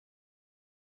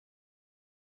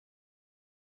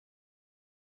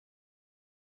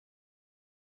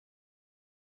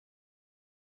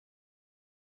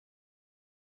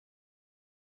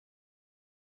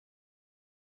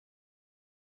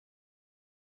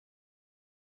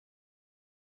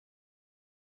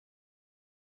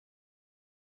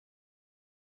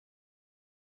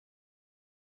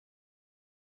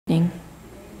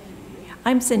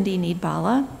I'm Cindy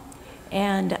Needbala,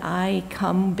 and I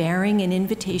come bearing an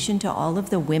invitation to all of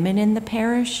the women in the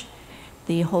parish.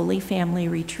 The Holy Family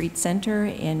Retreat Center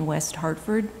in West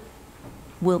Hartford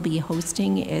will be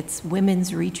hosting its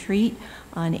women's retreat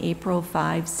on April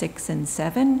 5, 6, and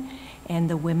 7, and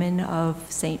the women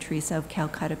of St. Teresa of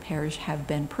Calcutta Parish have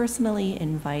been personally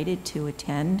invited to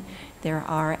attend. There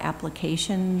are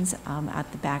applications at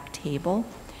the back table,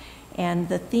 and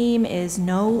the theme is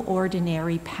No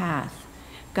Ordinary Path.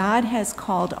 God has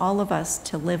called all of us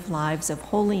to live lives of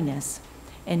holiness,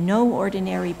 and no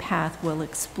ordinary path will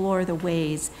explore the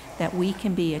ways that we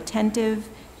can be attentive,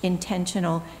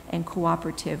 intentional, and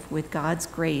cooperative with God's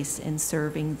grace in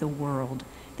serving the world.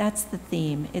 That's the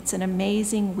theme. It's an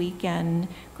amazing weekend,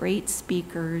 great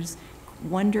speakers,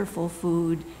 wonderful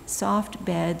food, soft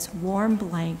beds, warm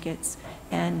blankets,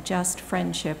 and just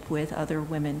friendship with other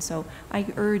women. So I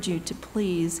urge you to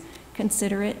please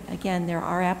consider it. Again, there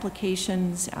are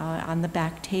applications on the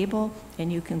back table,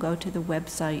 and you can go to the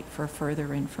website for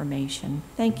further information.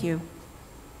 Thank you.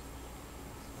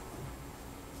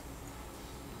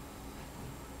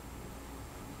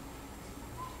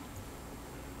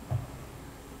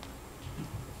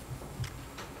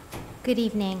 Good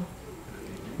evening.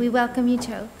 We welcome you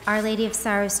to Our Lady of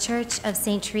Sorrows Church of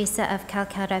St. Teresa of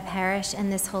Calcutta Parish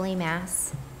and this Holy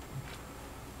Mass.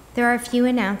 There are a few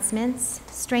announcements.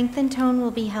 Strength and Tone will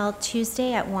be held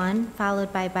Tuesday at 1,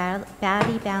 followed by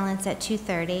Body Balance at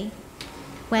 2:30.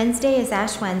 Wednesday is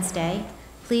Ash Wednesday.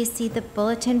 Please see the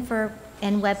bulletin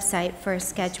and website for a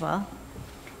schedule.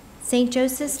 St.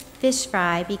 Joseph's Fish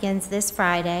Fry begins this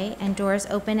Friday and doors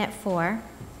open at 4.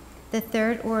 The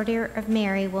Third Order of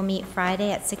Mary will meet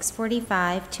Friday at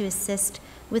 6:45 to assist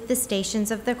with the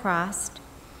Stations of the Cross.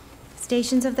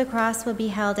 Stations of the Cross will be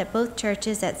held at both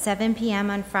churches at 7 p.m.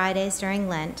 on Fridays during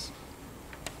Lent.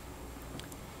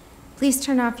 Please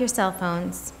turn off your cell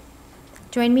phones.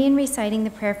 Join me in reciting the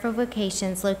prayer for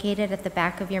vocations located at the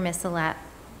back of your missalette.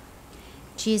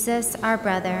 Jesus, our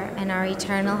brother and our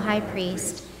eternal high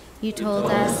priest, you told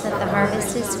us that the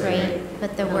harvest is great,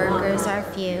 but the workers are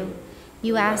few.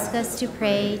 You ask us to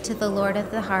pray to the Lord of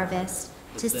the harvest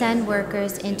to send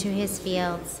workers into his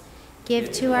fields.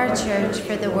 Give to our church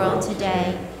for the world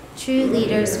today true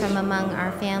leaders from among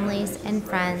our families and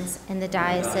friends in the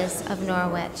Diocese of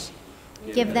Norwich.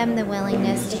 Give them the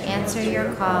willingness to answer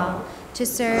your call to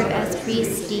serve as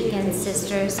priests, deacons,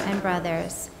 sisters, and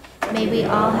brothers. May we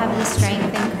all have the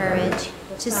strength and courage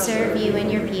to serve you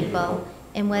and your people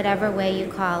in whatever way you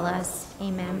call us.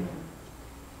 Amen.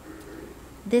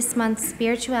 This month's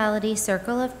Spirituality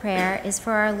Circle of Prayer is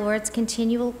for our Lord's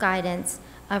continual guidance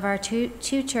of our two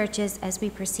churches as we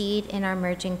proceed in our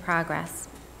merging progress.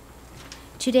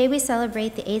 Today we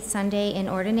celebrate the 8th Sunday in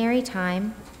Ordinary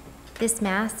Time. This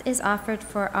Mass is offered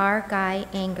for our Guy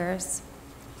Angers.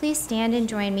 Please stand and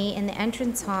join me in the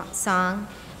entrance song,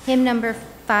 hymn number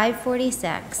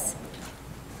 546.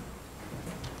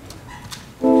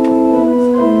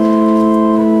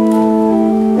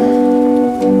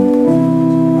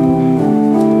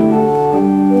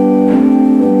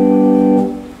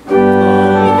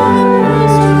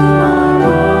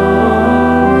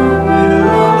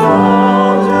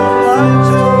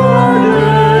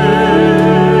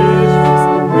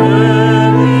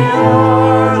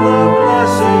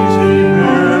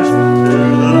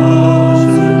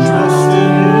 Trust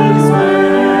in his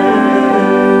way.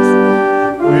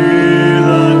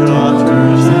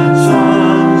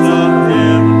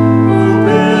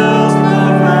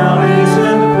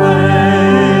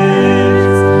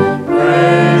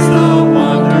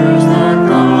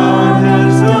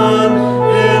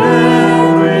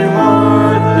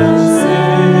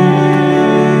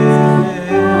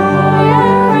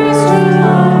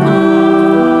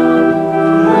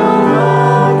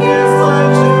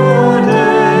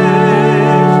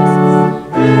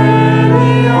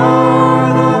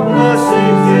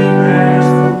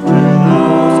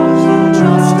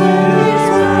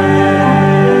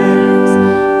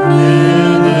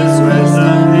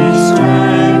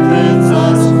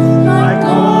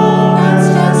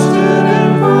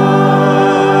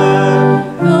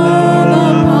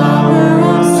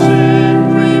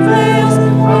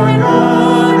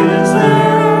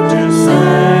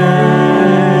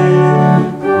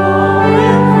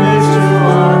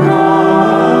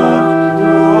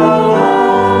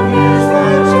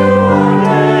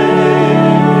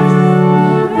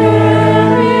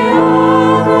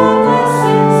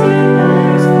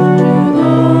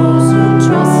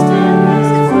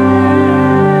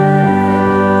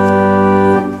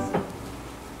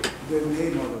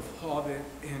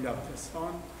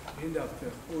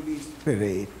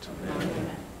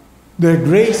 The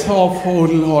grace of our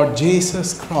Lord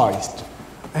Jesus Christ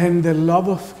and the love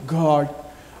of God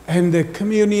and the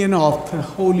communion of the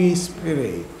Holy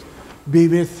Spirit be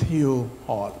with you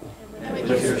all. And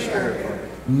with your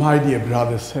spirit. My dear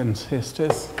brothers and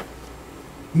sisters,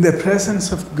 in the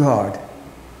presence of God,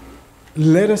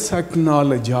 let us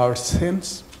acknowledge our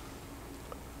sins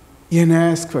and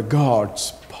ask for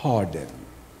God's pardon.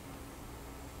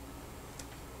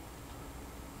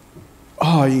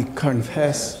 I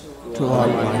confess to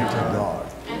Almighty God,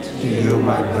 to you,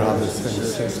 my brothers and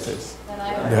sisters, that I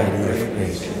have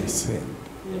greatly sinned.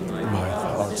 My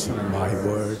thoughts and my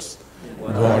words,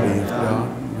 what I have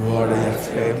done, what I have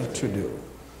failed to do,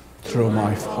 through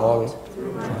my fault,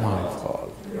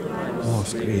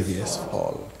 most grievous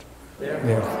fault.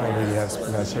 Therefore, we ask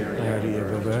Blessed Mary,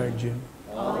 ever Virgin,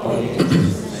 all angels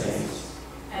and saints,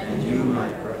 and you, my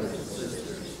brothers and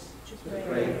sisters, to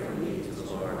pray for me to the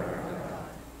Lord our God.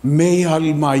 May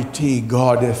Almighty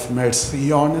God have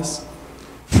mercy on us,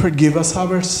 forgive us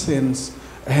our sins,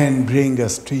 and bring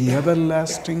us to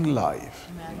everlasting life.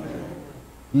 Amen.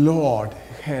 Lord,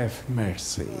 have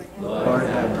mercy. Lord,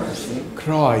 have mercy.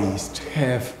 Christ,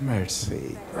 have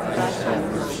mercy. Christ,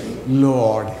 have mercy.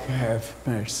 Lord, have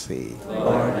mercy.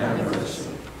 Lord, have mercy.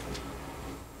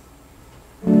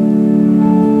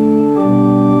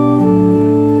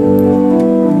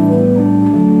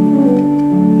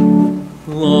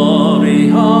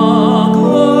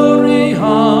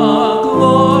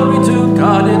 Glory to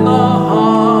God in the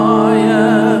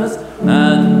highest,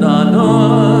 and on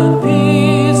earth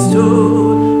peace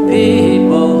to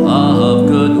people of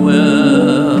good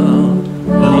will.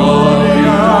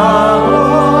 Gloria,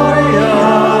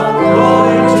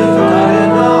 glory to God in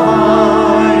the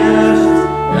highest,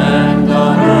 and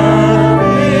on earth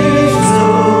peace to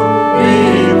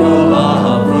people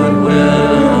of good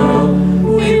will.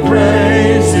 We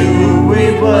praise you, we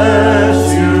bless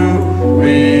you,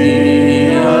 we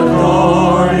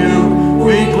adore you,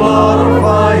 we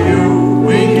glorify you,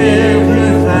 we give you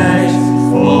thanks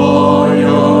for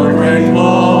your great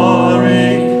glory.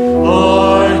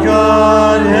 Lord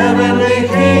God, heavenly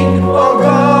King, O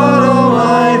God,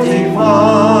 Almighty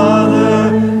Father,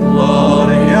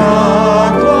 Gloria,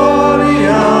 glory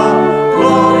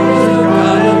to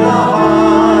God in the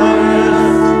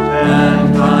highest,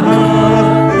 and on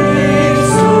earth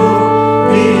peace to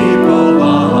people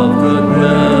of good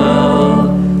will.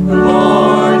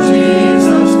 Lord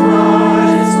Jesus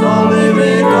Christ, only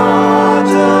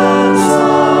begotten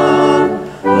Son,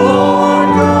 Lord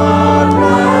God,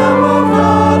 Lamb of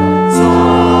God,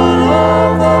 Son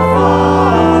of the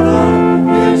Father,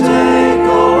 you take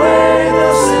away the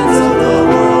sins of the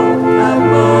world, have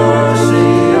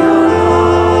mercy on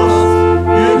us.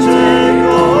 You take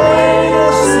away the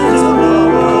sins of the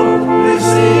world,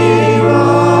 receive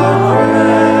our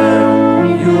prayer.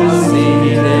 You are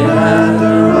seated at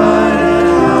the right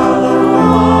hand of the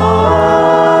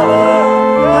Father,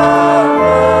 have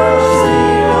mercy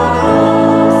on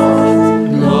us.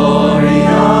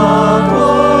 Gloria,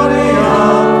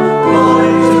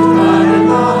 glory to God in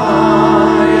the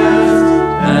highest,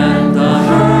 and on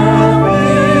earth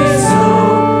peace to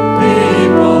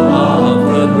people of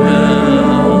good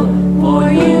will. For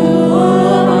you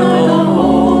are the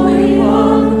Holy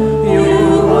One, you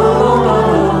alone are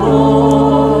the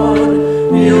Lord,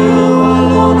 you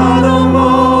alone are the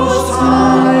Most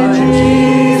High,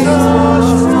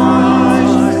 Jesus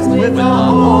Christ, with the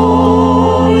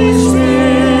Holy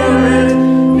Spirit,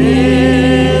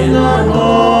 in the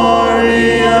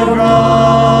glory of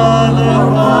God the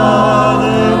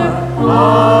Father.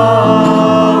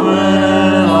 Amen,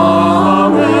 amen.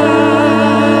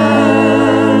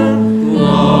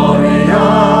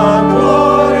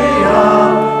 Gloria,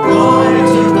 glory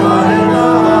to God in the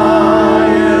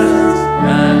highest,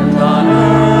 and on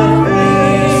earth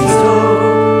peace to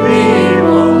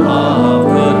people of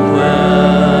good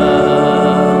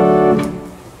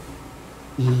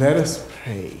will. Let us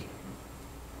pray.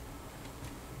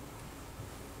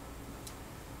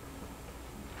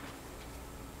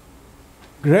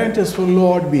 Grant us, O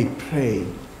Lord, we pray,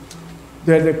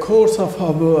 that the course of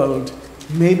our world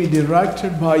may be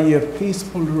directed by your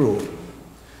peaceful rule,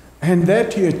 and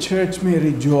that your church may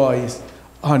rejoice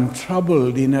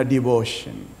untroubled in her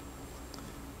devotion.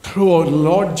 Through our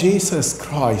Lord Jesus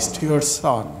Christ, your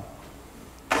Son,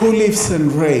 who lives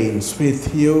and reigns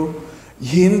with you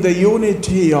in the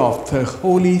unity of the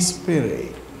Holy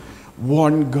Spirit,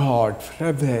 one God,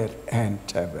 forever and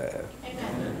ever.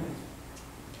 Amen.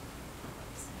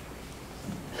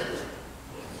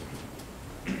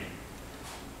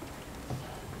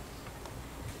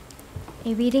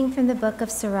 A reading from the book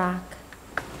of Sirach.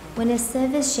 When a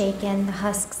sieve is shaken, the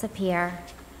husks appear.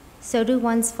 So do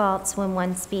one's faults when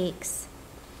one speaks.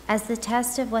 As the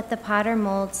test of what the potter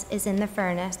molds is in the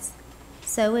furnace,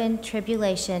 so in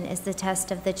tribulation is the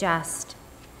test of the just.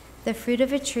 The fruit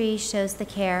of a tree shows the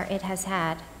care it has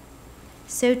had.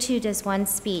 So too does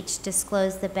one's speech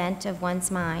disclose the bent of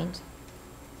one's mind.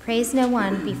 Praise no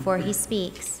one before he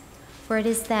speaks, for it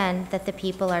is then that the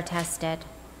people are tested.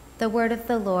 The word of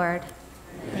the Lord.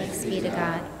 Thanks be to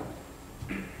God.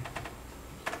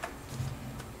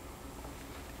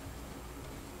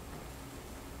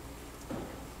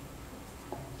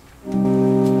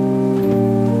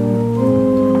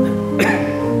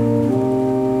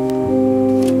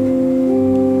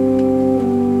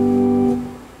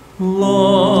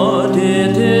 Lord,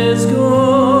 it is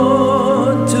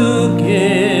good to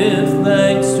give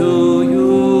thanks to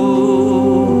you.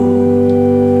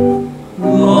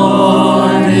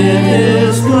 Lord, it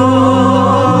is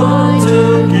good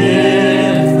to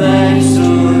give thanks to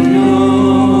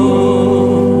you.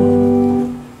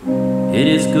 It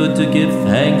is good to give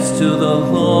thanks to the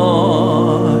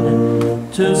Lord,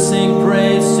 to sing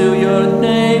praise to your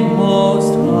name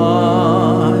most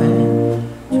high,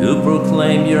 to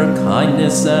proclaim your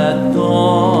kindness at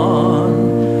dawn,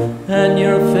 and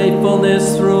your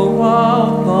faithfulness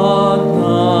throughout the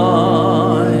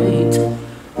night.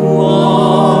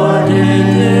 Lord, it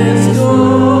is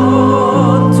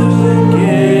good to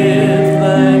give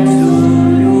thanks to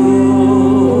you.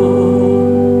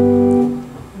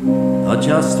 A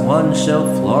just one shall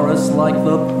flourish like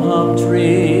the palm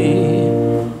tree,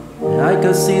 like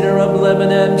a cedar of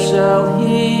Lebanon shall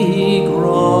he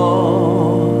grow.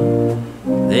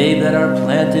 They that are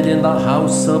planted in the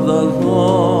house of the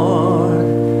Lord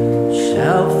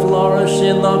shall flourish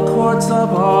in the courts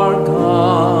of our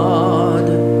God.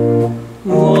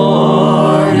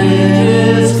 Lord, it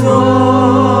is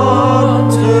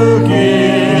good to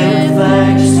give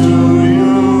thanks to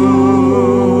you.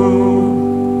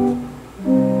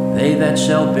 They that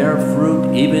shall bear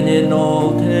fruit even in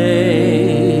old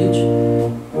age,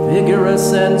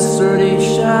 vigorous and sturdy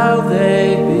shall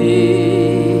they be,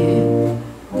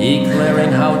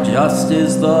 declaring how just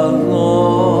is the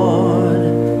Lord,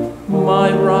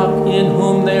 my rock in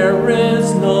whom there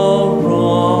is no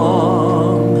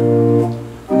wrong.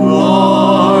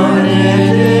 Lord, it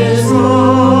is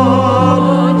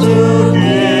good to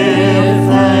give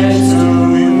thanks to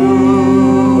you.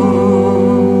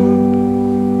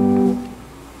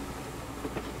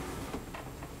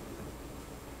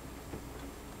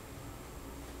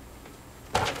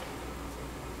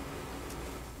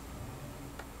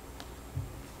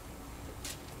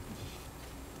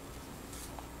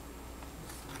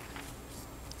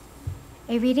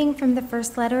 A reading from the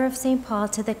first letter of St. Paul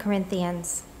to the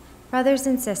Corinthians. Brothers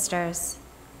and sisters,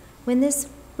 when this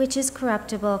which is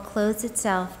corruptible clothes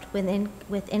itself with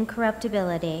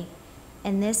incorruptibility,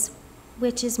 and this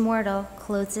which is mortal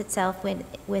clothes itself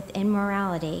with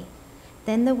immorality,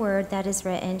 then the word that is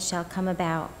written shall come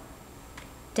about.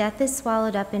 Death is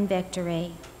swallowed up in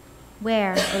victory.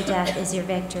 Where, O death, is your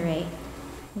victory?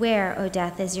 Where, O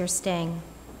death, is your sting?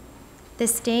 The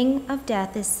sting of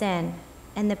death is sin,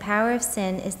 and the power of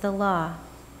sin is the law.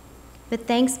 But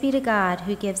thanks be to God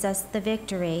who gives us the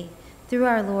victory through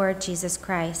our Lord Jesus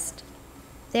Christ.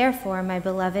 Therefore, my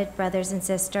beloved brothers and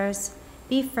sisters,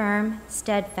 be firm,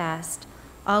 steadfast,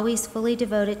 always fully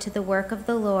devoted to the work of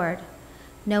the Lord,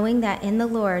 knowing that in the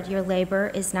Lord your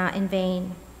labor is not in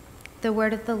vain. The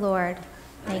word of the Lord.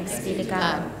 Thanks be to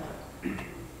God.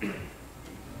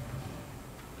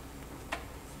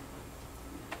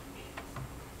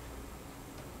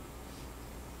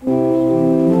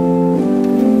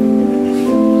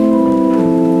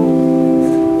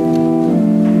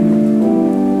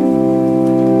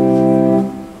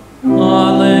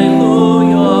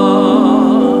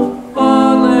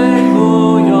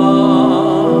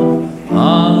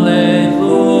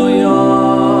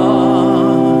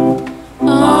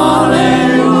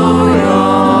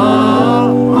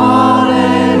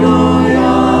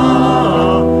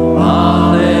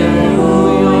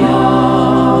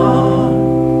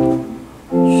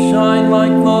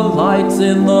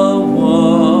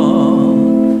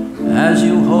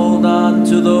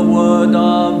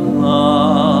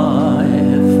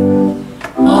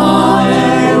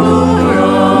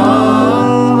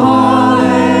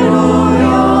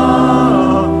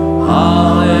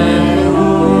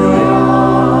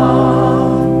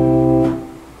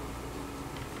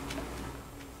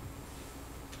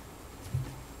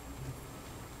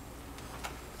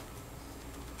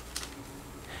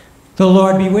 The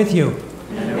Lord be with you.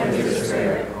 And with your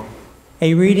spirit.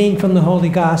 A reading from the Holy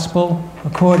Gospel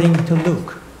according to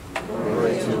Luke.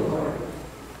 Glory to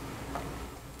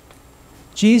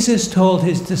Jesus told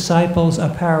his disciples a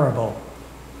parable.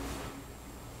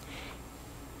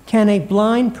 Can a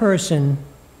blind person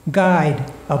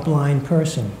guide a blind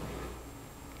person?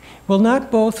 Will not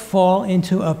both fall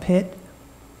into a pit?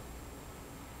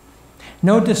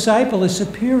 No disciple is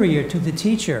superior to the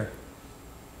teacher,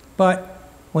 but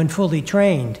when fully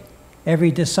trained, every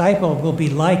disciple will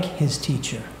be like his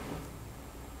teacher.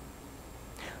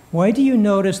 Why do you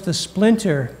notice the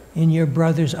splinter in your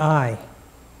brother's eye,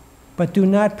 but do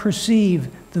not perceive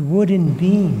the wooden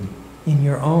beam in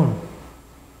your own?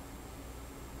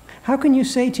 How can you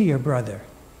say to your brother,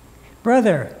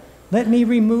 "Brother, let me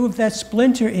remove that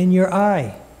splinter in your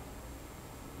eye,"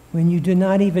 when you do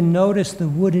not even notice the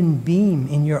wooden beam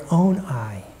in your own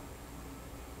eye?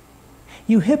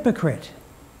 You hypocrite,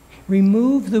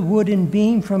 remove the wooden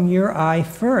beam from your eye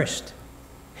first.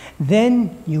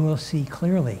 Then you will see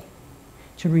clearly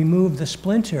to remove the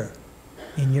splinter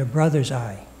in your brother's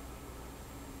eye.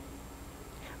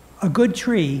 A good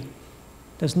tree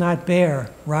does not bear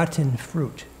rotten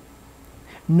fruit,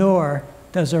 nor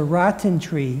does a rotten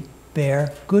tree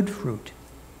bear good fruit.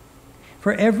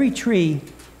 For every tree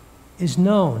is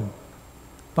known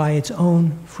by its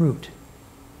own fruit.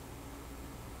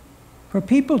 For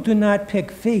people do not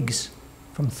pick figs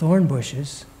from thorn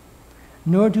bushes,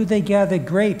 nor do they gather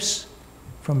grapes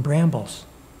from brambles.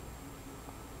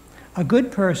 A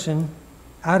good person,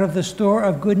 out of the store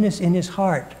of goodness in his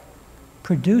heart,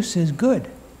 produces good.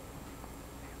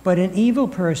 But an evil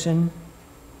person,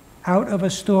 out of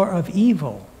a store of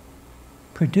evil,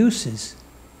 produces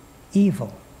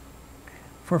evil.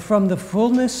 For from the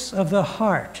fullness of the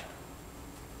heart,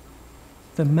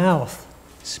 the mouth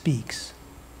speaks.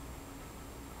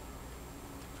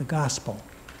 The Gospel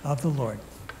of the Lord.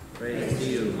 Praise to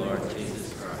you, Lord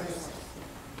Jesus Christ.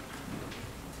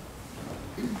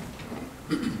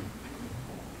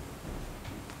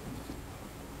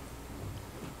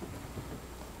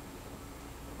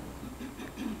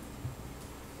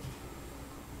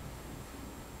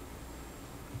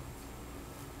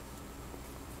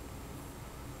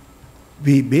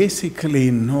 We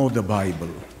basically know the Bible.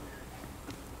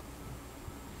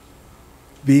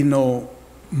 We know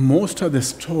most of the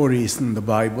stories in the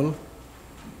Bible,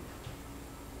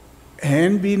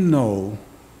 and we know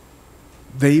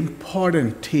the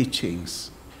important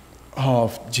teachings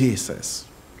of Jesus.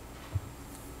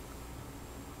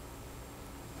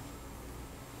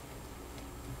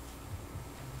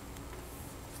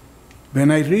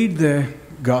 When I read the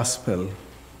Gospel,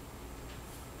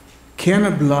 can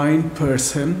a blind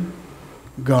person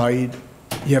guide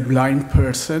a blind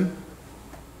person?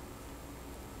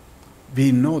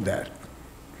 We know that.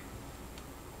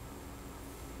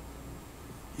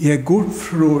 A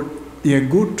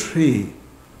good tree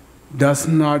does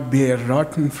not bear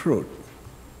rotten fruit.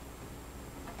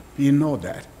 We know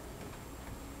that.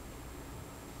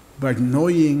 But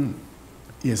knowing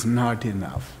is not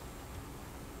enough.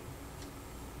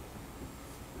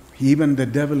 Even the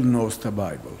devil knows the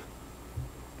Bible.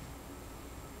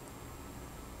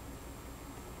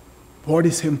 What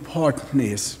is important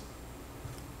is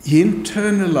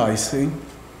internalizing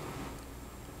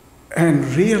and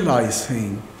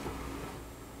realizing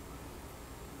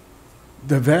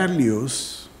the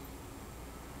values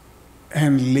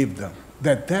and live them.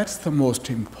 That's the most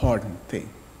important thing.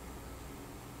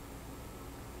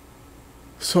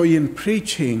 So in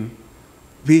preaching,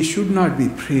 we should not be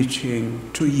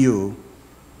preaching to you,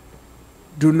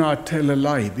 do not tell a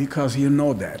lie, because you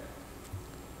know that.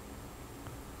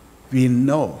 We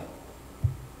know,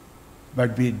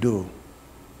 but we do.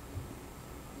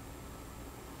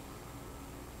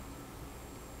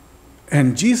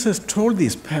 And Jesus told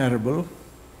this parable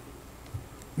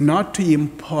not to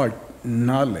impart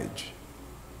knowledge,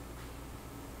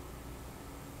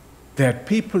 that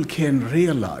people can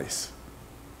realize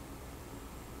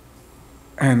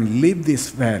and live this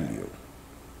value.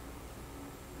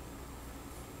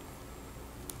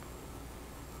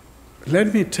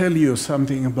 Let me tell you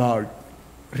something about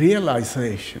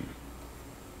realization.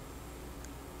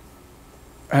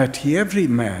 At every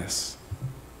Mass,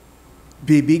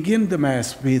 we begin the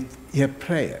Mass with a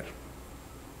prayer.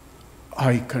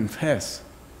 I confess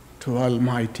to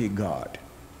Almighty God.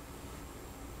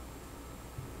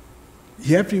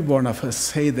 Every one of us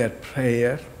say that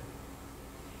prayer,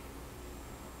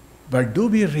 but do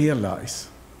we realize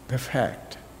the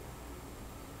fact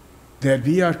that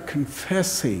we are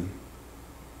confessing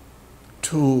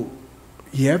to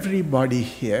everybody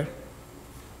here?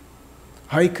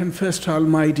 I confess to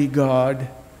Almighty God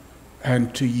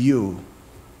and to you,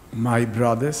 my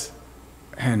brothers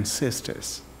and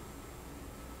sisters,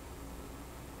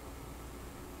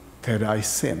 that I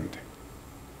sinned.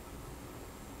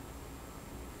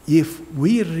 if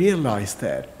we realize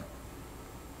that,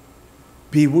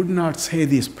 we would not say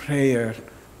this prayer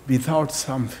without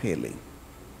some feeling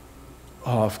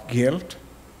of guilt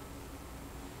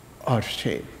or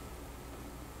shame.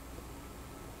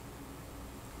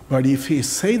 But if we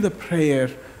say the prayer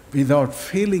without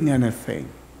feeling anything,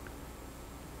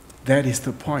 that is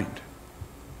the point.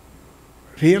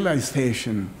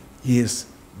 Realization is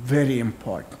very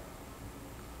important.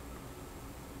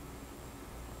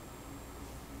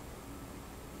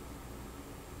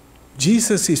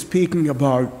 Jesus is speaking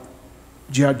about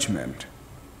judgment.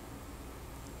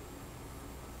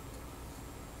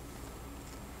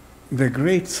 The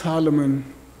great Solomon,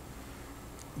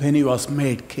 when he was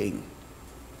made king,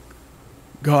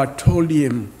 God told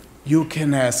him, "You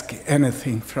can ask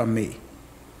anything from me."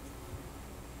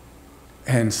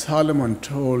 And Solomon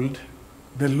told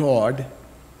the Lord,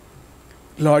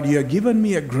 "Lord, you have given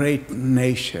me a great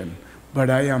nation, but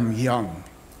I am young.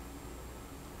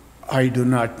 I do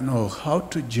not know how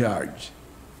to judge.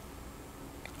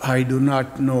 I do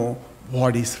not know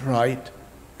what is right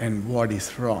and what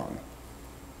is wrong.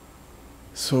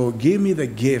 So give me the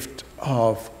gift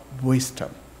of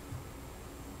wisdom."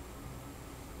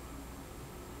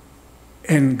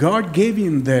 And God gave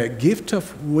him the gift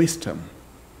of wisdom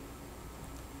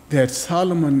that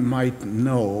Solomon might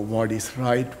know what is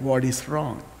right, what is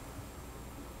wrong.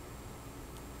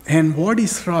 And what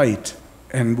is right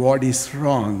and what is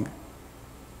wrong,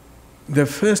 the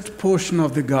first portion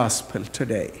of the gospel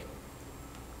today.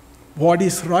 What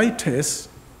is right is,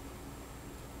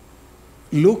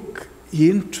 look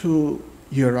into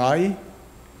your eye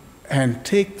and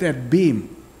take that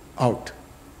beam out.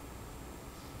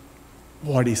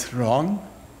 What is wrong?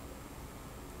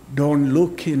 Don't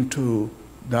look into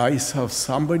the eyes of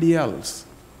somebody else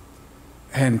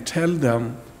and tell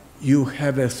them you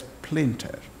have a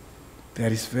splinter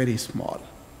that is very small.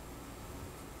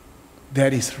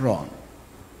 That is wrong.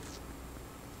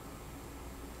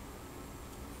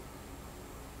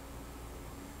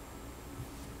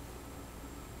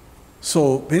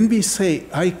 So when we say,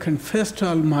 "I confess to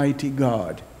Almighty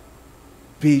God,"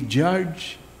 we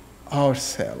judge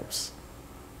ourselves.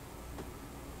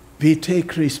 We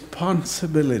take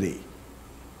responsibility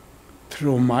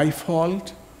through my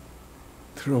fault,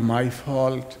 through my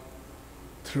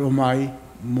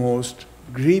most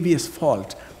grievous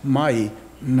fault, my,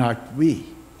 not we.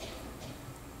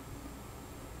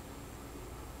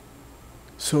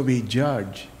 So we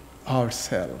judge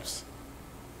ourselves.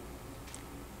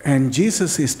 And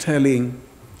Jesus is telling,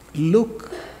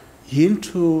 look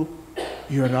into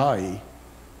your eye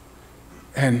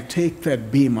and take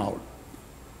that beam out.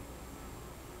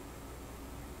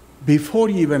 Before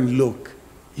you even look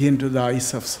into the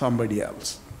eyes of somebody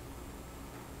else.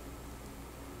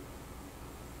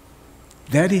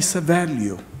 That is a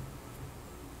value.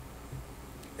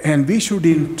 And we should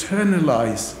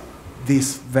internalize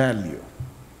this value,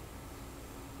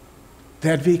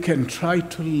 that we can try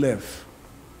to live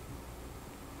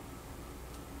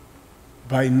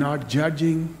by not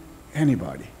judging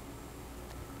anybody.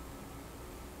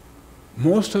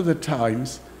 Most of the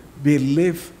times, we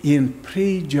live in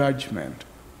prejudgment.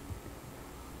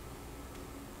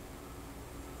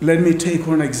 Let me take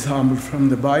one example from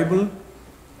the Bible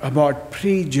about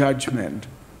prejudgment.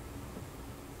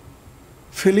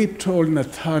 Philip told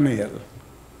Nathanael,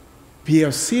 "We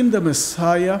have seen the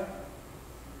Messiah,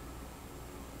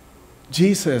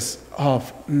 Jesus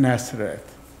of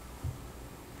Nazareth."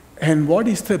 And what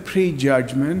is the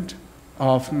prejudgment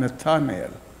of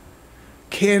Nathanael?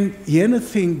 Can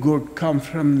anything good come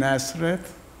from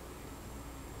Nazareth?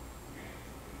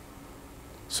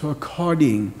 So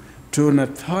according to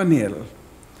Nathanael,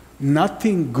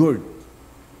 nothing good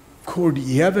could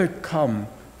ever come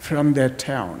from that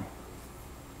town.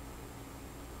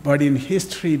 But in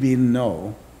history we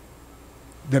know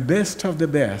the best of the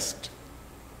best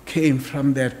came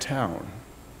from that town.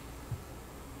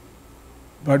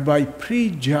 But by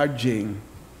prejudging,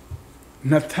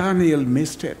 Nathanael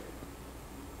missed it.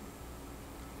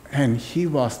 And he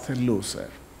was the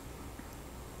loser.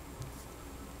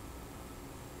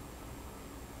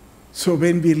 So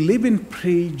when we live in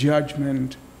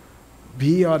prejudgment,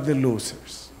 we are the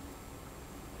losers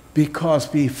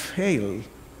because we fail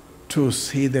to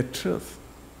see the truth.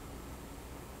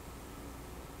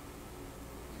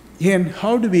 And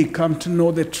how do we come to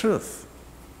know the truth?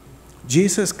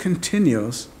 Jesus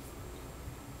continues,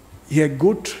 "A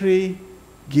good tree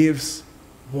gives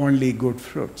only good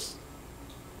fruits.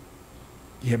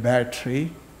 A bad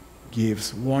tree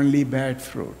gives only bad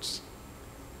fruits.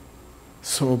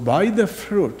 So by the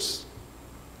fruits,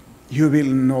 you will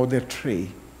know the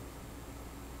tree.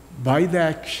 by the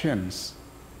actions,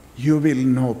 you will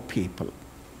know people.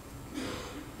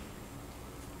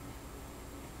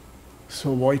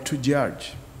 So why to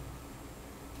judge?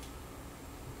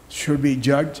 Should we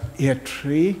judge a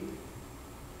tree?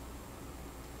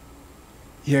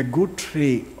 A good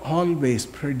tree always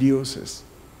produces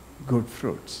good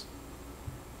fruits.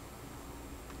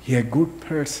 A good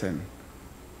person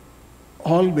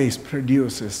always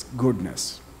produces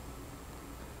goodness.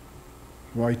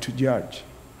 Why to judge?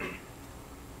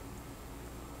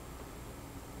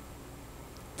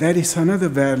 That is another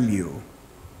value,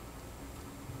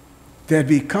 that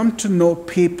we come to know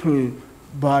people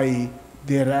by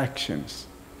their actions,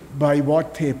 by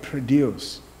what they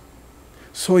produce.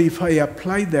 So if I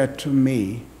apply that to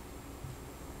me,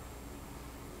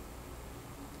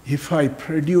 if I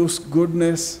produce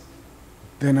goodness,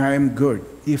 then I am good.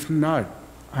 If not,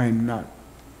 I am not.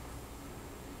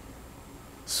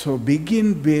 So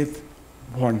begin with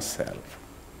oneself.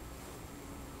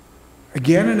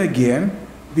 Again and again,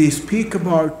 we speak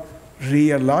about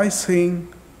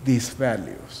realizing these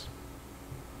values.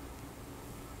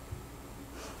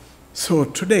 So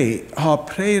today, our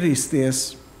prayer is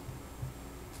this: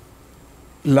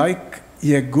 like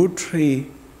a good tree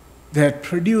that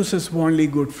produces only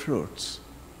good fruits,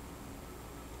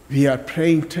 we are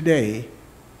praying today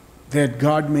that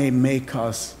God may make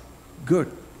us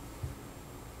good.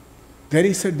 There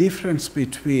is a difference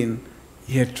between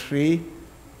a tree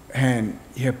and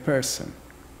a person.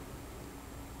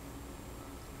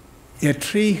 A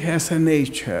tree has a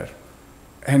nature,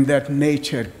 and that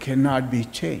nature cannot be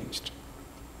changed.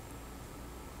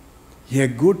 A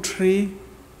good tree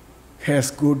has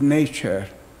good nature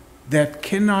that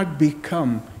cannot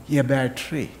become a bad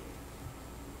tree,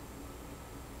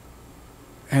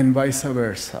 and vice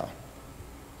versa.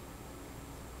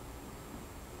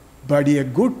 But a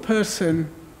good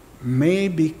person may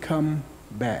become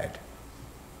bad.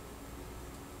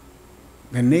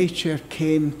 The nature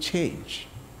can change,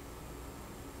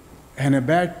 and a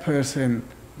bad person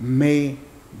may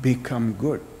become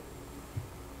good.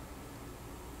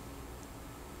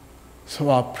 So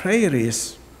our prayer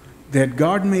is that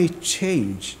God may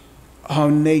change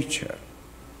our nature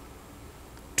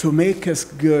to make us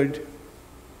good.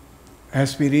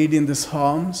 As we read in the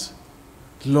Psalms,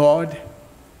 Lord,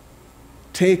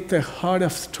 take the heart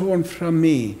of stone from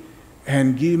me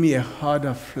and give me a heart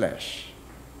of flesh.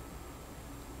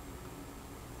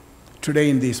 Today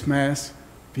in this Mass,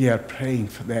 we are praying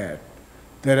for that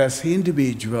as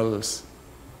individuals,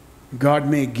 God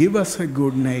may give us a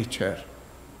good nature,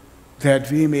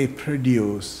 that we may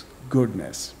produce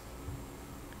goodness.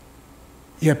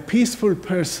 A peaceful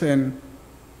person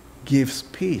gives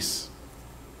peace.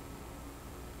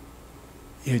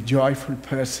 A joyful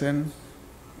person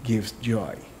gives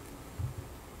joy.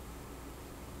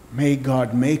 May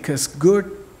God make us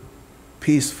good,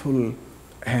 peaceful,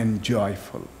 and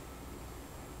joyful.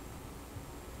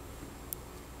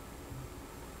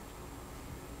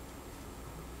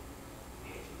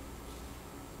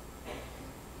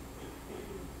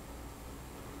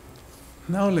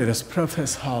 Now let us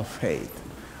profess our faith.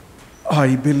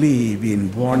 I believe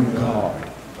in one God,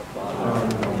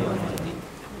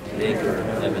 Maker of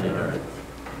heaven and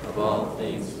earth, of all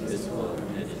things visible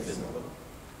and invisible.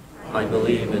 I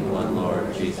believe in one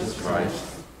Lord Jesus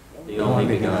Christ, the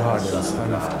only begotten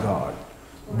Son of God,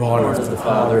 born of the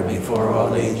Father before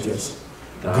all ages,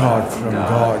 God from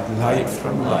God, light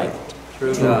from light,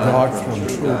 true God from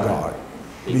true God,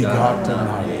 begotten,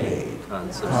 not made,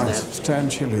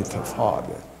 consubstantial with the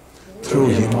Father. Through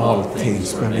him all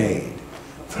things were made.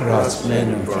 For us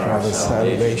men and for our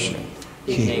salvation,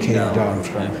 he came down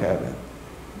from heaven.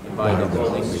 and by the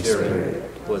Holy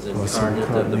Spirit was incarnate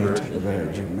of the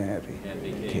Virgin Mary, and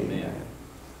became man.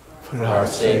 For For our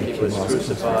sake he was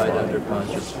crucified under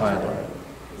Pontius Pilate.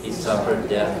 He suffered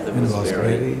death and was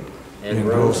buried, and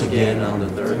rose again on the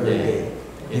third day,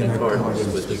 in accordance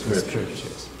with the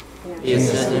Scriptures. He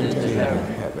ascended into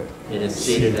heaven, and is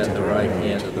seated at the right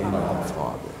hand of the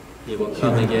Father. He will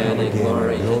come again in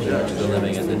glory to judge the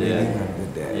living and the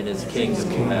dead, and his kingdom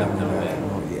will have no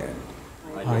end.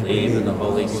 I believe in the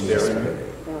Holy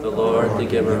Spirit, the Lord, the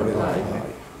giver of life,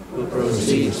 who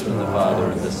proceeds from the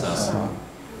Father and the Son,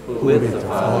 who with the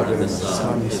Father and the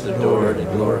Son is adored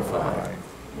and glorified,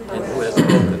 and who has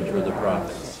spoken through the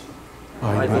prophets.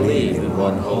 I believe in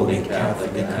one holy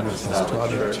Catholic and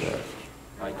Apostolic Church.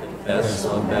 I confess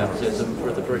one baptism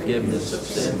for the forgiveness of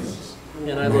sins,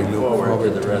 and I look forward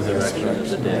to the resurrection of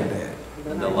the dead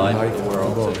and the life of the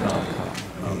world to come.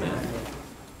 Amen.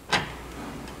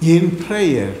 In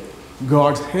prayer,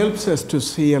 God helps us to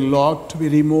see a log to be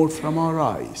removed from our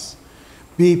eyes.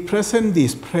 We present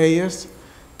these prayers,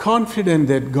 confident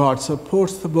that God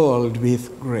supports the world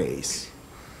with grace.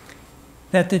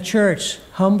 That the Church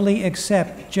humbly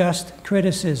accept just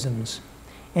criticisms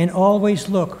and always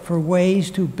look for ways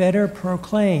to better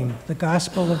proclaim the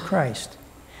gospel of Christ.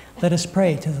 Let us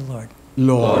pray to the Lord.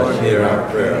 Lord, hear our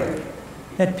prayer.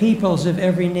 That peoples of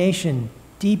every nation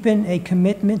deepen a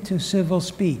commitment to civil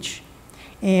speech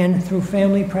and, through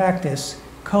family practice,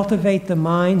 cultivate the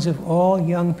minds of all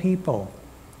young people.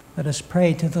 Let us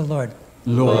pray to the Lord.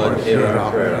 Lord, hear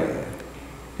our prayer.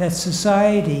 That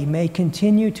society may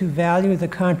continue to value the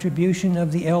contribution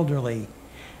of the elderly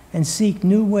and seek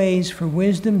new ways for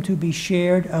wisdom to be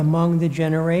shared among the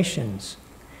generations.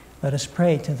 Let us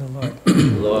pray to the Lord.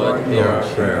 Lord, hear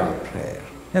our prayer.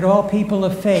 That all people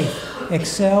of faith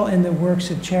excel in the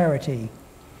works of charity,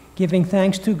 giving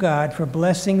thanks to God for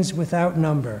blessings without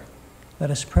number.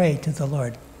 Let us pray to the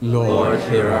Lord. Lord,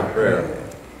 hear our prayer.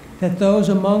 That those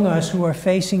among us who are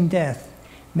facing death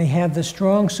may have the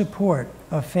strong support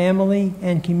of family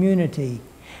and community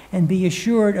and be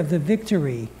assured of the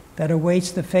victory that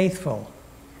awaits the faithful.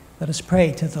 Let us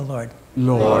pray to the Lord.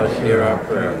 Lord, hear our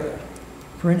prayer.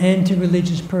 For an end to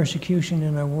religious persecution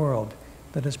in our world,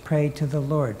 let us pray to the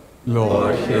Lord.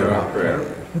 Lord, hear our prayer.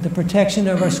 For the protection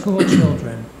of our school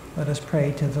children, let us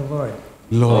pray to the Lord.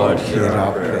 Lord, hear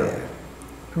our prayer.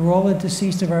 For all the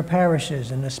deceased of our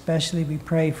parishes, and especially we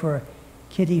pray for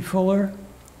Kitty Fuller,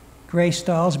 Grace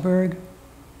Stahlsberg,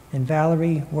 and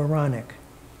Valerie Waronic.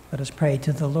 Let us pray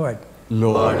to the Lord.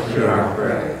 Lord, hear our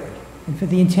prayer. And for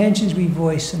the intentions we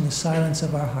voice in the silence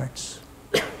of our hearts.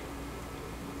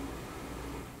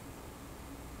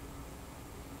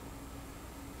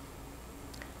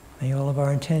 May all of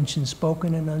our intentions,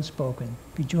 spoken and unspoken,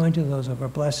 be joined to those of our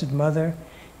Blessed Mother,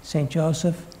 St.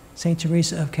 Joseph, St.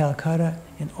 Teresa of Calcutta,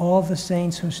 and all the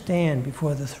saints who stand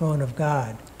before the throne of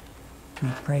God. We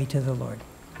pray to the Lord.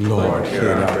 Lord,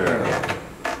 hear our prayer.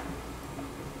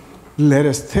 Let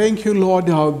us thank you, Lord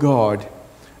our God,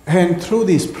 and through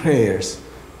these prayers,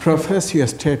 profess your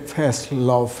steadfast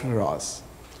love for us.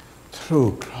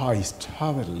 Through Christ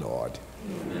our Lord.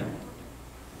 Amen.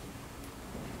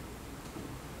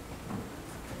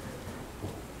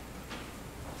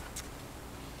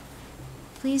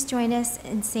 Please join us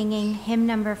in singing hymn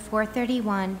number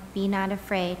 431, Be Not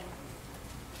Afraid.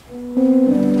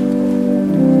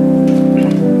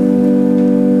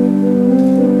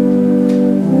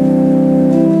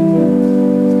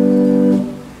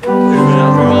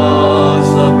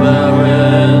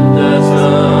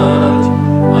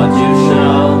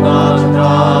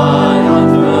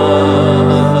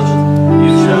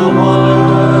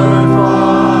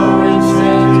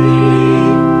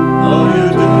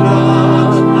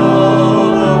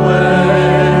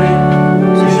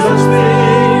 Just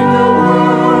speak the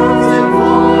words and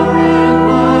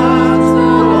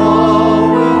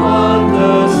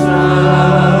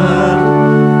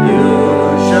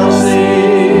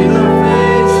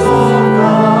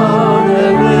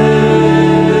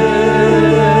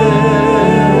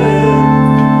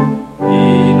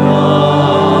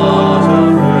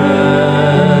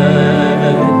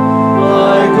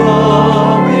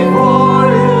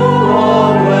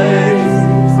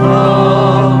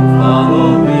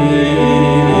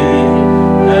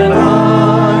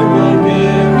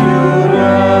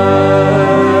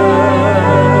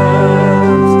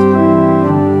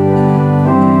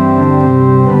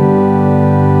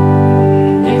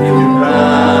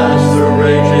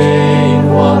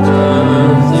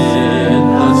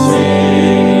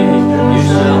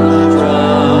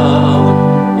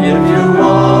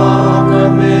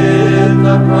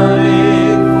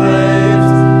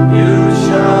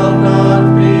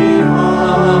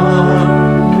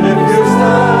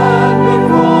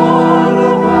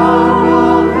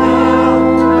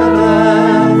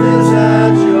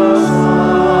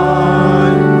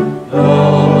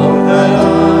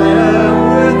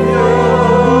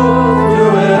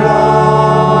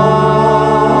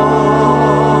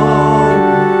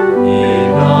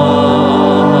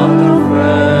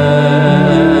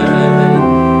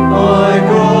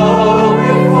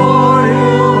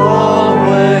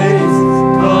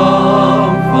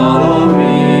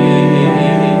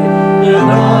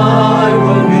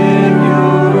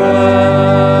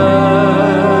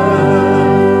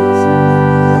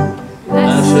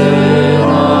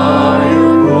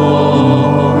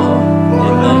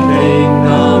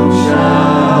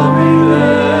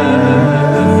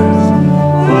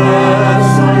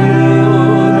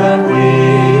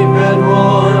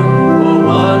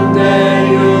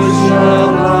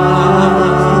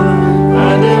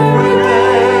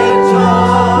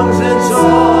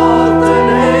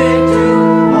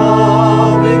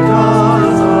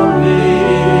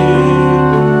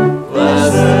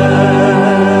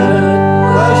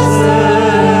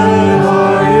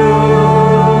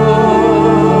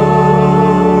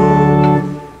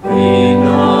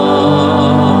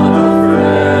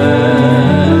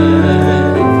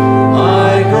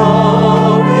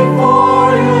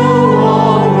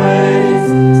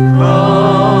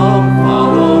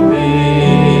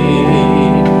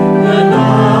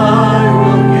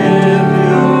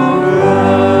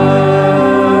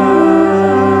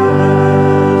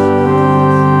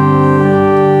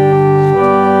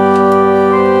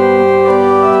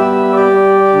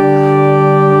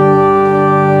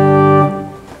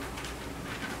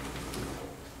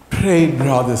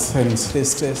brothers and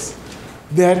sisters,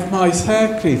 that my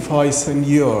sacrifice and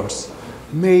yours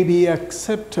may be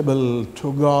acceptable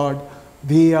to God,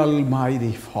 the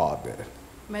Almighty Father.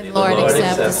 May the Lord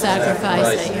accept the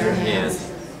sacrifice at your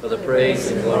hands for the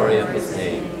praise and glory of his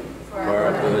name, for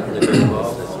our good and the good of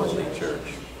all his holy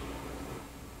church.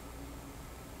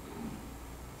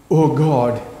 O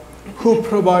God, who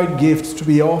provide gifts to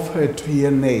be offered to your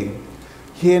name,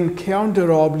 he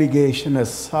encounter obligation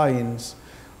as signs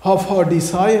of our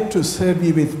desire to serve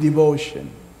you with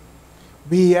devotion.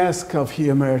 We ask of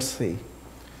your mercy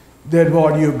that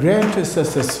what you grant us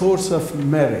as a source of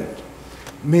merit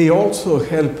may also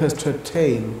help us to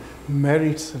attain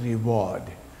merit's reward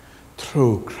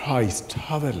through Christ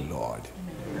our Lord.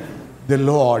 Amen. The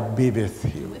Lord be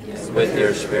with you. With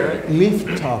your spirit.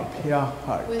 Lift up your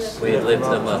hearts. We lift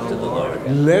them up to the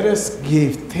Lord. Let us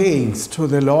give thanks to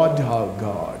the Lord our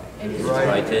God. It is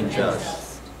right and just.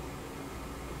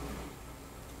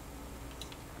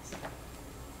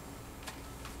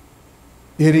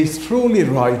 It is truly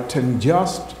right and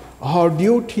just, our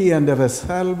duty and our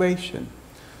salvation,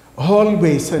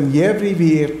 always and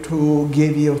everywhere to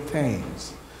give you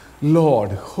thanks,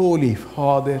 Lord, Holy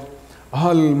Father,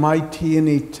 Almighty and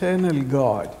eternal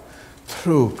God,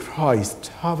 through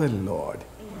Christ our Lord.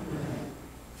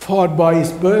 For by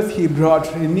his birth he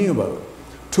brought renewal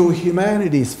to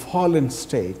humanity's fallen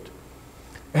state,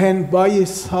 and by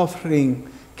his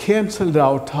suffering cancelled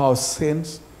out our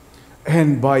sins,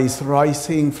 and by his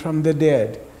rising from the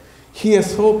dead, he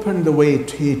has opened the way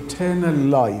to eternal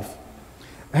life.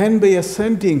 And by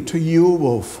ascending to you,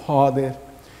 O Father,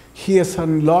 he has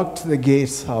unlocked the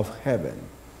gates of heaven.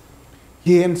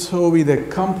 And so with the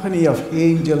company of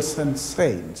angels and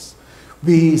saints,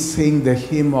 we sing the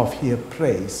hymn of your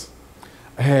praise,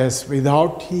 as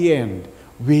without the end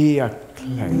we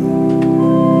acclaim.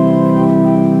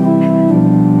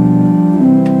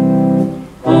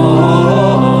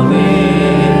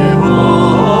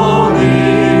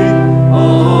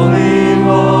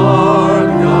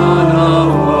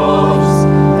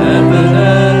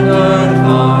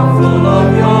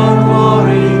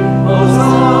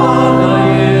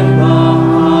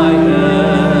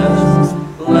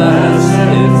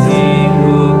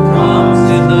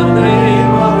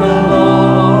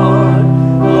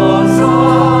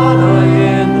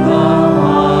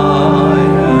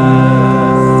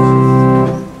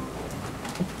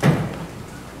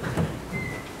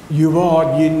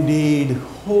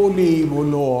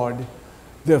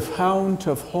 The fount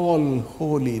of all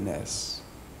holiness.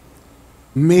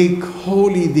 Make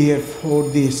holy, therefore,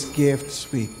 these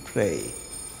gifts, we pray,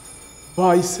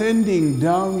 by sending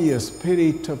down your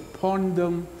Spirit upon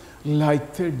them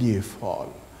like the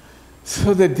dewfall,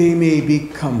 so that they may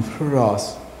become for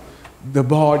us the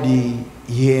body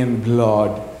and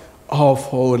blood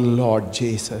of our Lord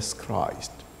Jesus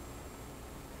Christ.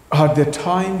 At the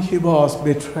time he was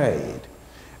betrayed,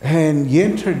 and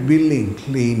entered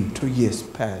willingly into his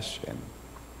passion,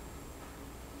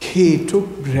 he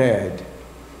took bread,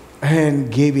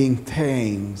 and giving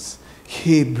thanks,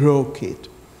 he broke it,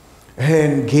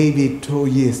 and gave it to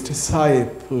his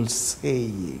disciples,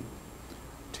 saying,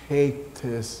 "Take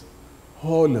this,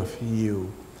 all of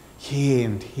you,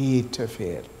 and eat of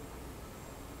it.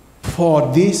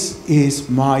 For this is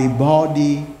my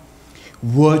body,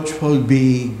 which will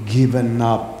be given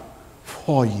up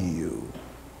for you."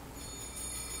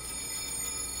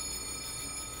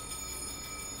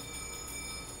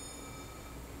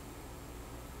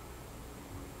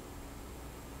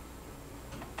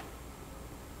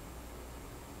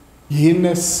 In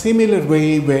a similar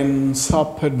way, when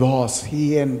supper was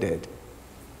ended,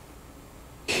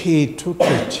 he took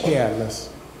the chalice,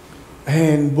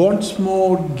 and once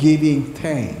more giving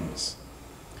thanks,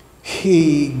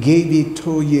 he gave it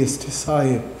to his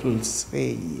disciples,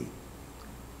 saying,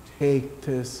 "Take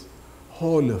this,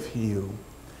 all of you,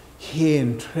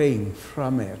 and drink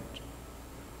from it.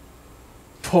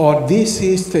 For this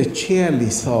is the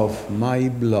chalice of my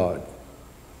blood,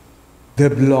 the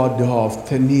blood of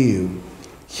the new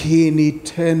and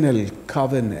eternal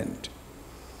covenant,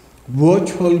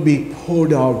 which will be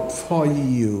poured out for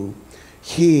you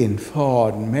and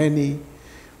for many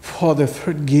for the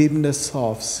forgiveness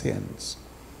of sins.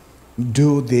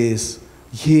 Do this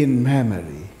in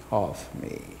memory of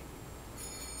me."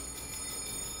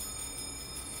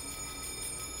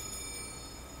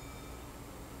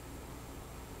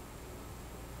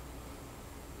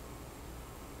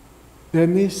 The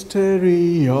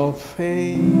mystery of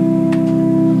faith.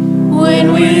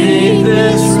 When we eat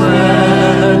this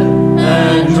bread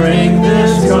and drink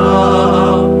this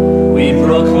cup, we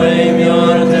proclaim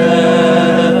your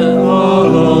death, O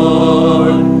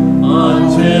Lord,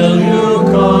 until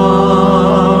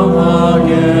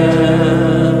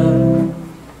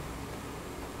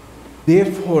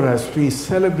Therefore, as we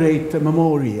celebrate the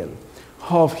memorial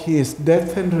of his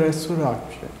death and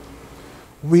resurrection,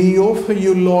 we offer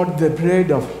you, Lord, the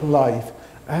bread of life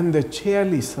and the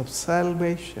chalice of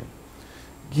salvation,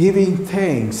 giving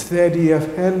thanks that you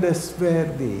have held us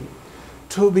worthy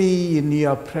to be in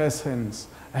your presence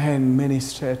and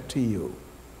minister to you.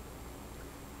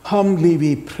 Humbly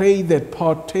we pray that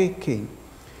partaking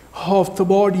of the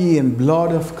body and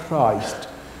blood of Christ,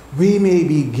 we may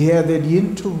be gathered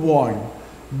into one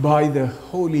by the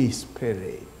Holy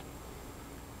Spirit.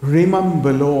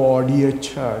 Remember, Lord, your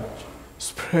church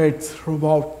spread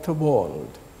throughout the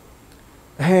world,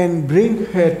 and bring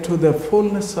her to the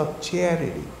fullness of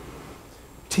charity,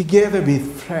 together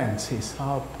with Francis,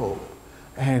 our Pope,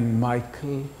 and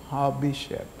Michael, our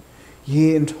Bishop,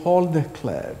 ye and all the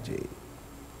clergy.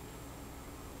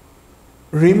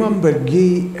 Remember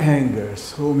Guy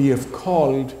Angers, whom you have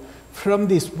called from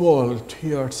this world to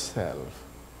yourself.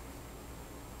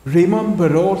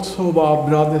 Remember also our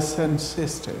brothers and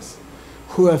sisters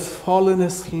who have fallen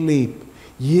asleep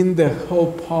in the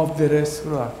hope of the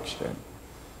resurrection,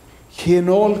 and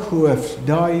all who have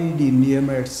died in your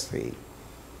mercy.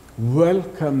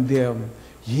 Welcome them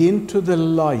into the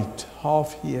light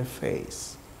of your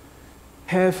face.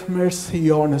 Have mercy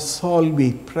on us all,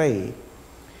 we pray,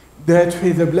 that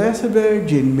with the Blessed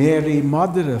Virgin Mary,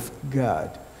 Mother of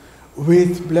God,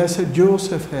 with Blessed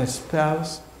Joseph, her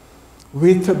spouse,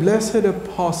 with the blessed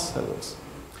apostles,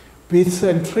 with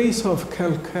St. Teresa of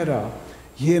Calcutta,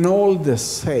 and all the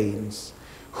saints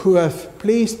who have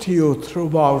pleased you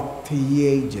throughout the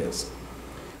ages,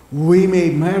 we may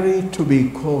merit to be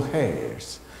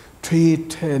co-heirs to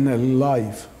eternal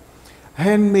life,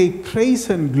 and may praise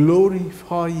and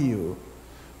glorify you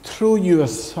through your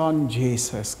Son,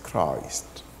 Jesus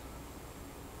Christ.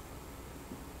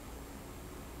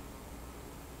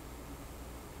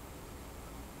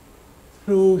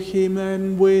 Through him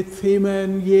and with him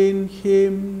and in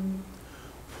him,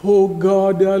 for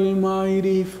God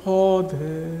Almighty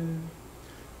Father,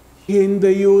 in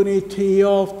the unity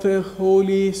of the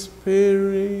Holy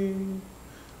Spirit,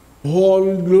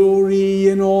 all glory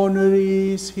and honor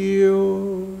is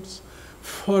yours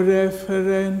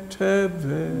forever and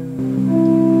ever.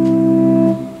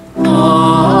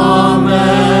 Amen.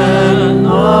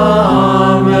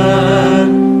 Amen.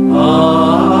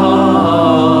 Amen.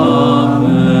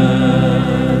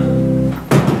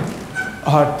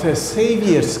 At the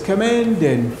Saviour's command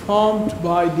and formed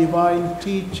by divine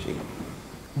teaching,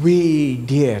 we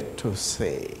dare to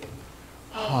say,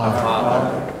 Our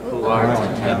Father, who art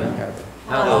in heaven,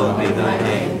 hallowed be thy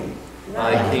name.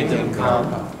 Thy kingdom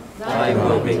come, thy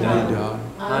will be done,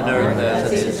 on earth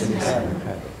as it is in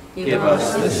heaven. Give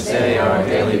us this day our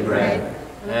daily bread,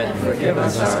 and forgive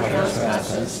us our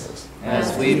trespasses,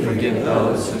 as we forgive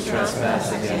those who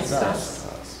trespass against us.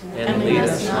 And lead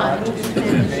us not into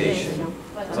temptation,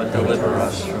 but deliver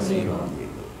us from evil.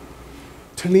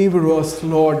 deliver us,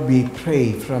 Lord, we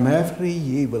pray, from every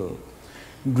evil.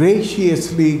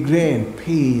 Graciously grant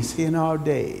peace in our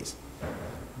days,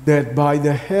 that by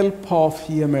the help of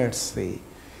your mercy,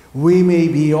 we may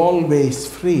be always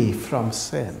free from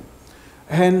sin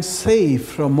and safe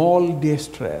from all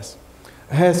distress,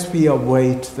 as we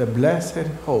await the blessed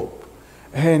hope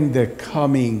and the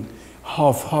coming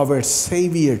of our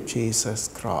Savior Jesus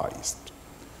Christ.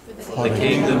 For the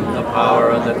kingdom, the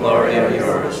power, and the glory are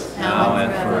yours, now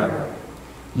and forever.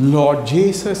 Lord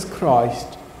Jesus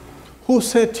Christ, who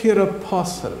said to your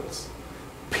apostles,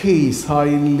 "Peace I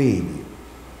leave you,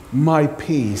 my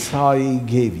peace I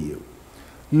give you,"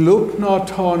 look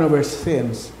not on our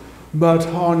sins, but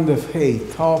on the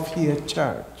faith of your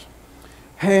church,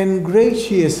 and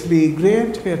graciously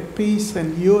grant her peace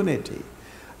and unity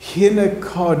in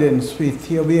accordance with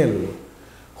your will,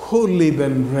 who live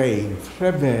and reign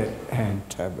forever and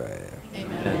ever.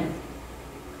 Amen.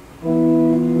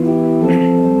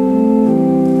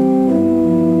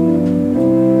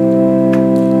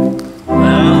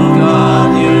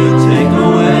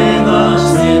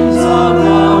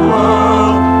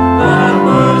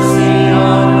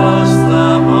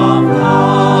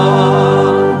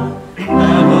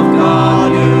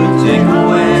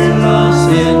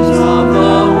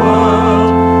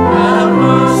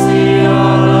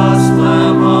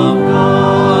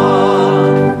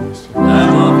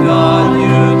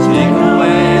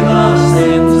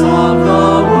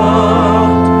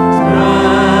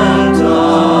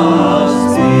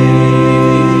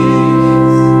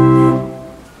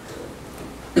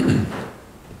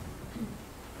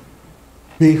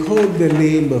 Behold the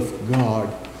Lamb of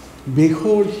God,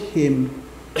 behold him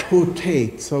who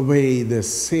takes away the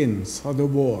sins of the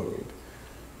world.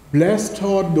 Blessed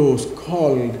are those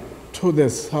called to the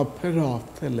supper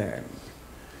of the Lamb.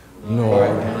 Lord,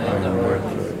 I am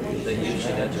worthy that you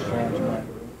should enter my heart,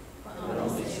 but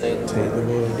only say the say the word,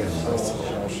 word, and and my my soul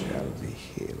soul shall be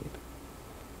healed.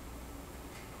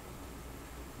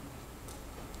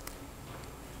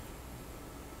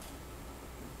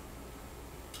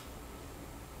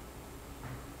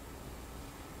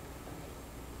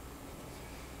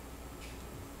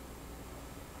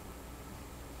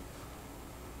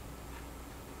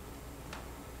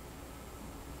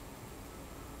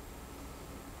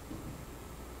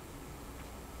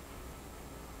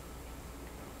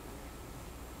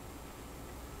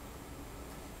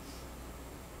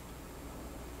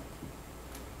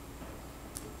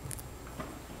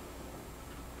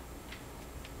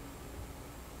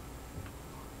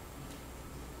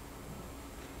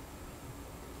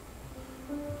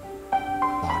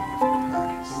 Body of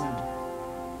Christ.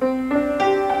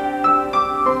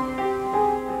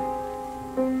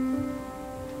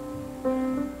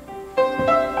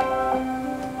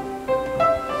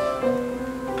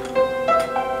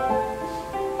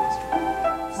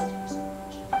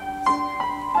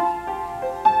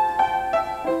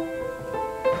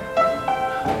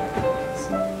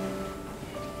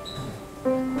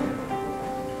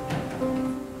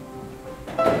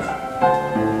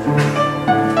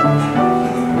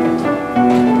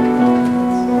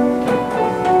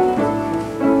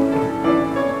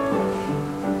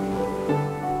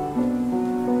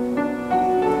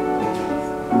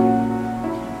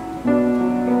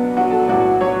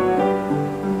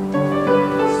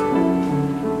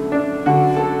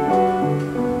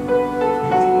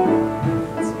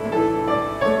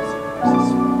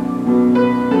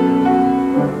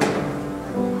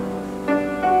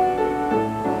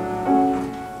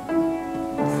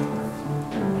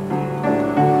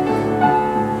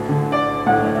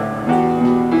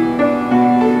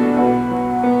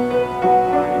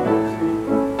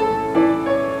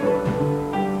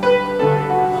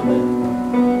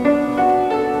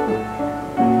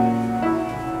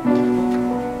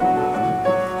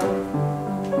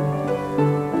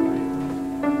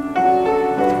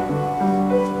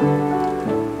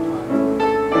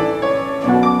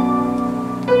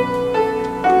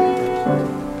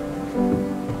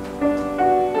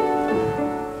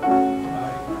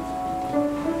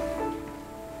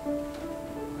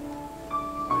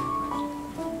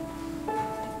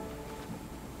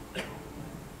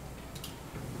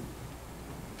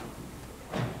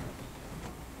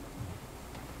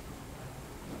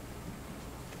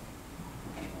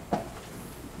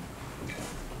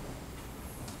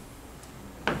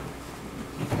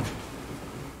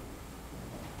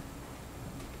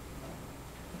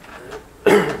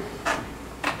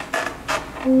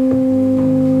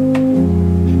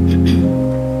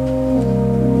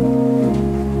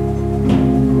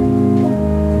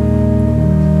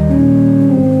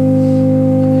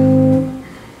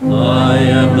 I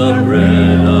am the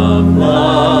bread of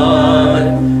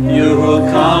life. You who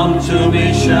come to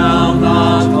me shall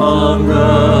not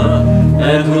hunger,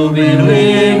 and who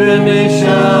believe in me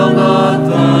shall not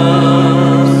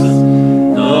thirst.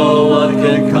 No one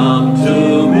can come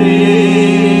to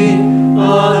me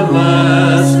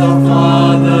unless the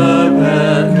Father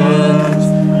beckons,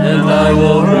 and I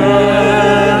will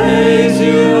raise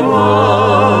you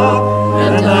up,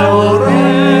 and I will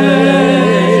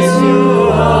raise you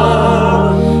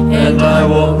up, and I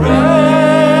will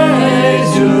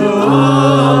raise you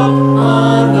up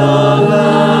on the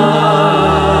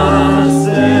last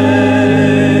day.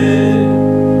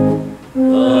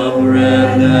 The bread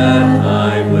that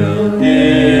I will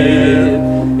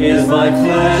give is my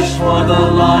flesh for the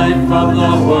life of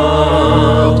the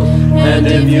world, and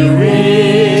if you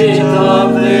eat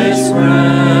of this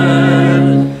bread,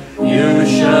 you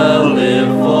shall live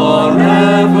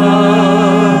forever.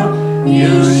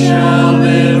 You shall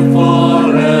live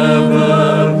forever,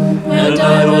 and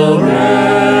I will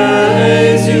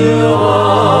raise you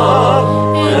up,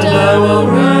 and I will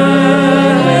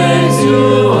raise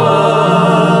you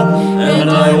up, and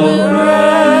I will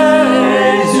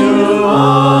raise you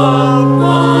up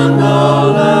on the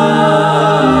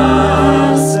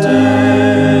last day.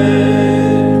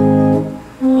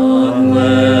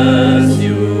 Unless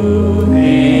you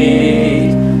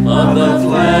eat of the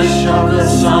flesh of the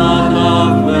Son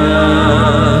of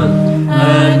Man,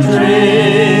 and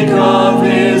drink of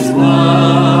his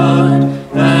blood,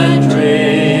 and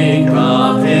drink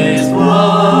of his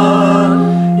blood,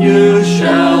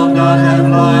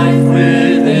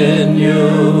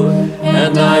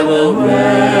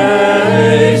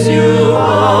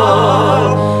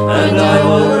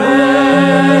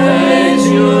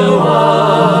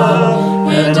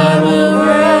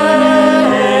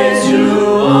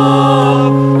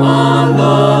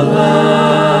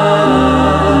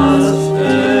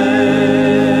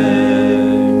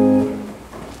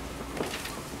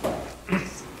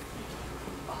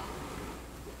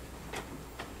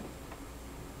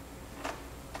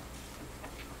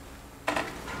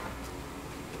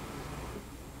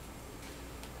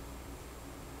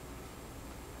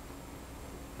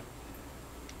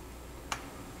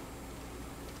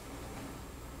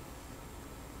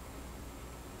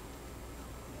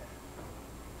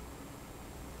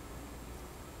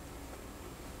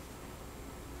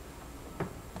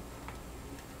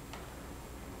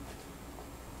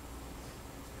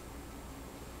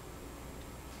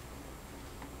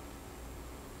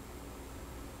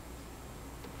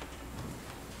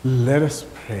 Let us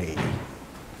pray.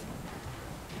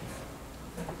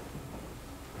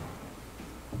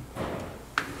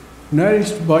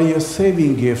 Nourished by your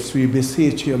saving gifts, we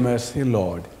beseech your mercy,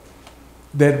 Lord,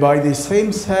 that by the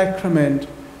same sacrament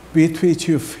with which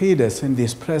you feed us in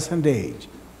this present age,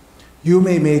 you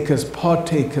may make us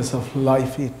partakers of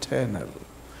life eternal.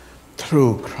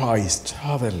 Through Christ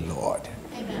our Lord.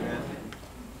 Amen.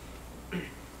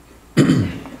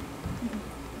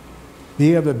 We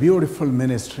have a beautiful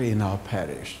ministry in our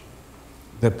parish,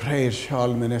 the Prayer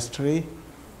Shawl Ministry.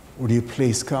 Would you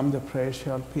please come, the Prayer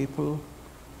Shawl people?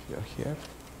 You're here.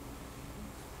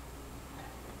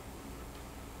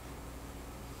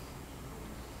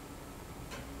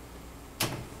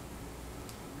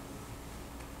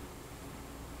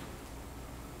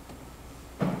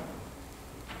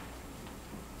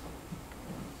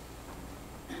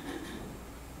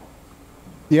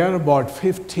 There are about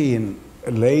 15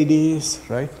 ladies,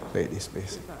 right? Ladies,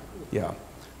 basically. Yeah,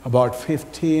 about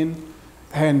 15.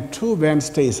 And 2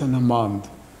 Wednesdays in a month,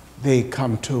 they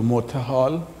come to Mota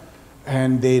Hall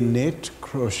and they knit,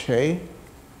 crochet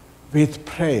with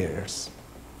prayers.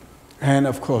 And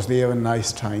of course, they have a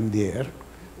nice time there.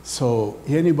 So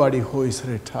anybody who is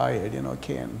retired,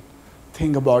 can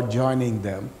think about joining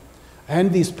them.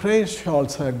 And these prayer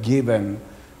shawls are given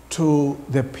to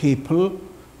the people,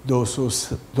 those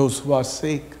who are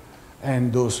sick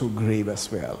and those who grieve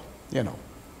as well.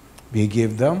 We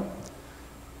give them.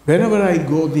 Whenever I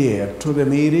go there to the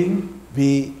meeting,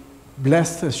 we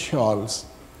bless the shawls.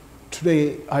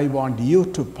 Today, I want you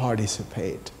to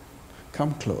participate.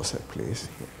 Come closer, please.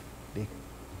 Here.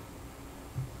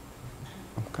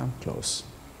 Come close.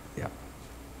 Yeah.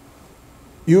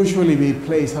 Usually, we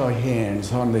place our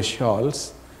hands on the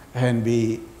shawls and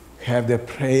we have the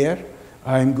prayer.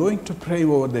 I'm going to pray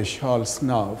over the shawls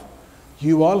now.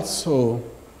 You also,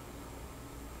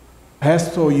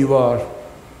 as though you are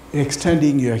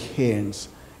extending your hands,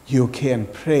 you can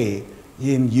pray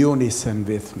in unison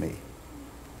with me.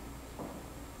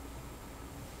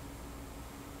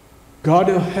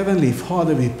 God, our Heavenly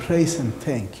Father, we praise and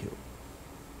thank you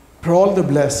for all the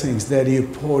blessings that you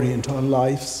pour into our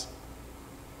lives.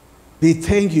 We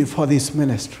thank you for this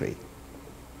ministry,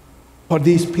 for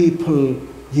these people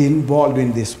involved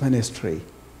in this ministry.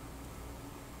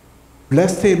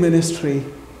 Bless their ministry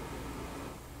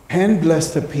and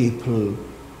bless the people,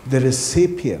 the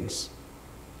recipients,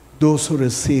 those who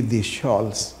receive these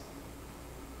shawls.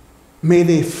 May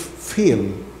they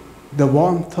feel the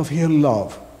warmth of your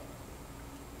love.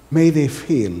 May they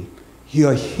feel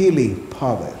your healing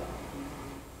power.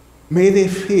 May they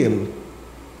feel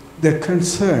the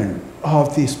concern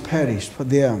of this parish for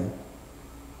them.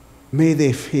 May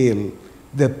they feel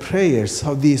the prayers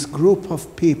of this group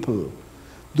of people,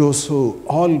 those who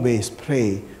always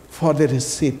pray for the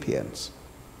recipients.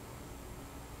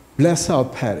 Bless our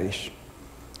parish.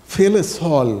 Fill us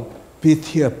all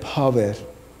with your power,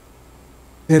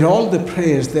 that all the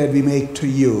prayers that we make to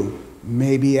you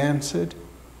may be answered.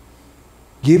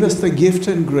 Give us the gift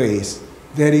and grace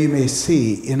that you may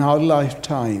see in our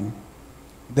lifetime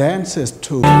the answers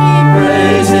to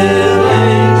praises.